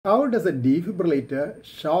How does a defibrillator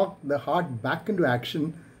shock the heart back into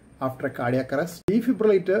action after a cardiac arrest?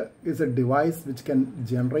 Defibrillator is a device which can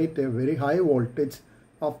generate a very high voltage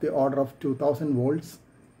of the order of 2000 volts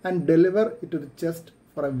and deliver it to the chest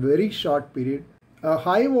for a very short period. A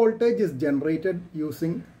high voltage is generated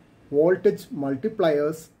using voltage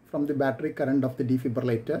multipliers from the battery current of the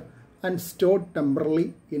defibrillator and stored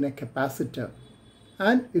temporarily in a capacitor,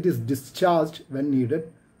 and it is discharged when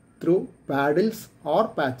needed through paddles or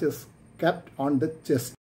patches kept on the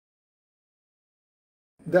chest.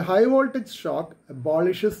 The high voltage shock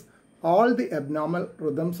abolishes all the abnormal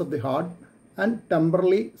rhythms of the heart and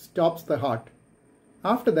temporarily stops the heart.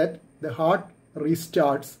 After that, the heart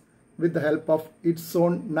restarts with the help of its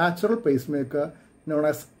own natural pacemaker known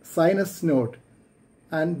as sinus node.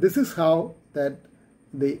 And this is how that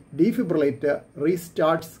the defibrillator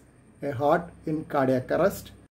restarts a heart in cardiac arrest